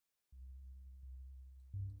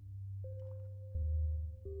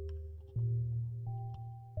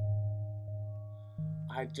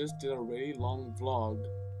I just did a really long vlog,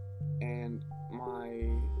 and my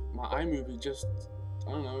iMovie just,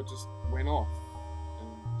 I don't know, just went off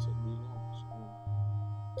and said relaunch.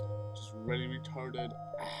 Just really retarded.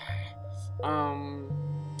 I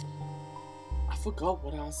forgot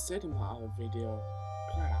what I said in my other video.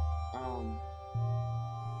 Crap.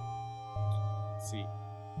 Let's see.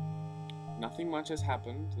 Nothing much has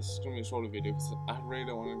happened. This is gonna be a shorter video because I really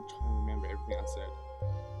don't want to try and remember everything I said.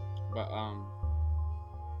 But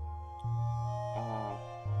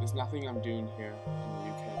there's nothing I'm doing here in the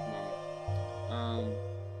UK at the moment.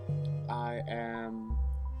 I am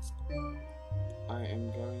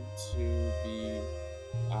going to be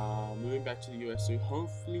moving back to the US soon,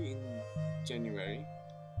 hopefully in January.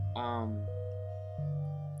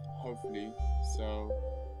 Hopefully. So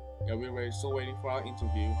yeah, we're still waiting for our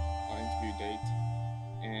interview date,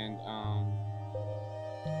 and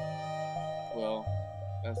well,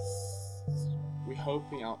 we're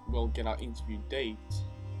hoping we'll get our interview date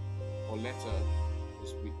or letter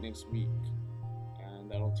next week, and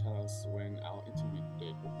that'll tell us when our interview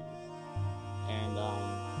date will be. And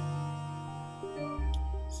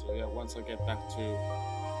so yeah, once I get back to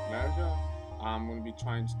America, I'm gonna be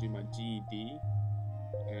trying to do my GED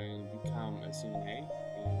and become a CNA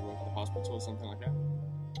and work at a hospital or something like that.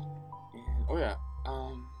 And oh yeah,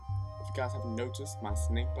 if you guys haven't noticed, my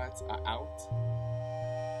snake bites are out.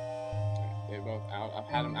 They're both out. I've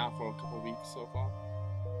had them out for a couple of weeks so far.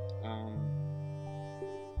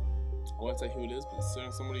 I won't say who it is, but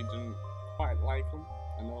somebody didn't quite like them.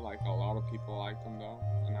 I know like a lot of people like them though,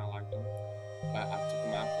 and I like them, but I took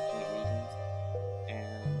them out for different reasons,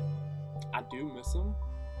 and I do miss them.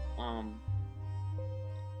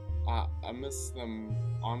 I miss them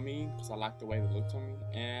on me because I like the way they looked on me,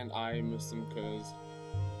 and I miss them because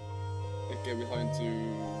it gave me something to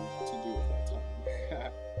do with that time.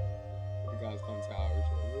 If you guys can't tell,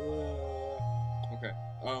 okay.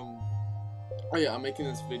 Oh yeah, I'm making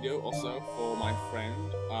this video also for my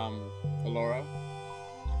friend, Alora.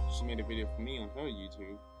 She made a video for me on her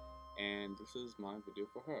YouTube, and this is my video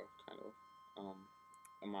for her, kind of,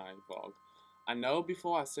 in my vlog. I know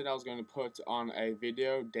before I said I was going to put on a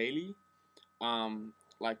video daily,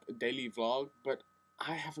 like a daily vlog, but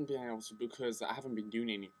I haven't been able to because I haven't been doing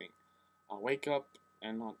anything. I wake up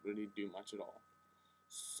and not really do much at all.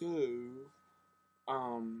 So,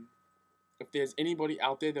 if there's anybody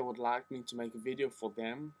out there that would like me to make a video for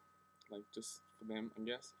them, like just for them, I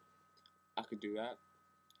guess, I could do that.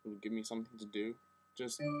 It would give me something to do.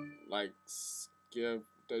 Just like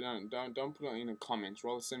don't put it in the comments.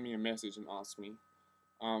 Rather send me a message and ask me.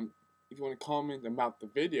 If you want to comment about the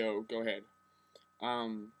video, go ahead.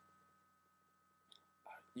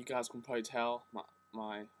 You guys can probably tell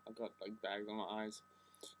I got like bags on my eyes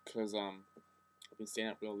because I've been staying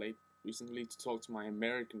up real late recently to talk to my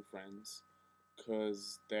American friends,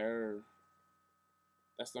 because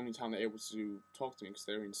that's the only time they're able to talk to me because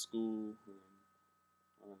they're in school and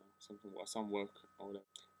I don't know, some work or whatever.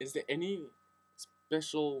 Is there any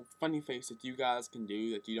special funny face that you guys can do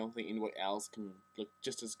that you don't think anyone else can look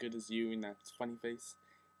just as good as you in that funny face?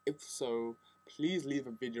 If so, please leave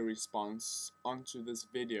a video response onto this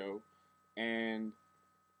video and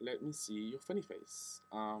let me see your funny face.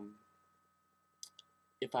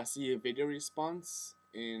 If I see a video response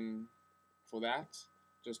for that,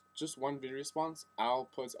 just one video response, I'll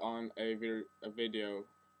put on a video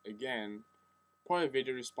again, probably a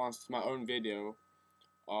video response to my own video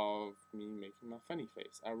of me making my funny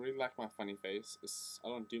face. I really like my funny face. I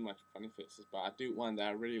don't do much funny faces, but I do one that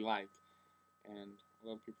I really like, and a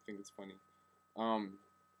lot of people think it's funny. I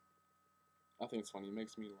think it's funny. It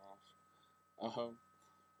makes me laugh.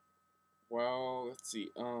 Well, let's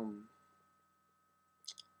see.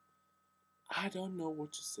 I don't know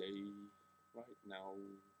what to say right now.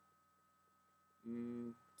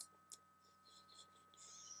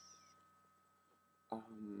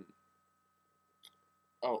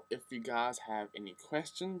 Oh, if you guys have any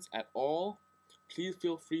questions at all, please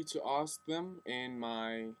feel free to ask them in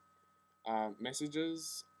my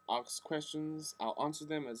messages. Ask questions. I'll answer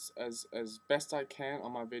them as best I can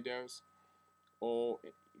on my videos. Or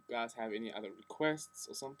if you guys have any other requests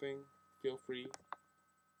or something, feel free.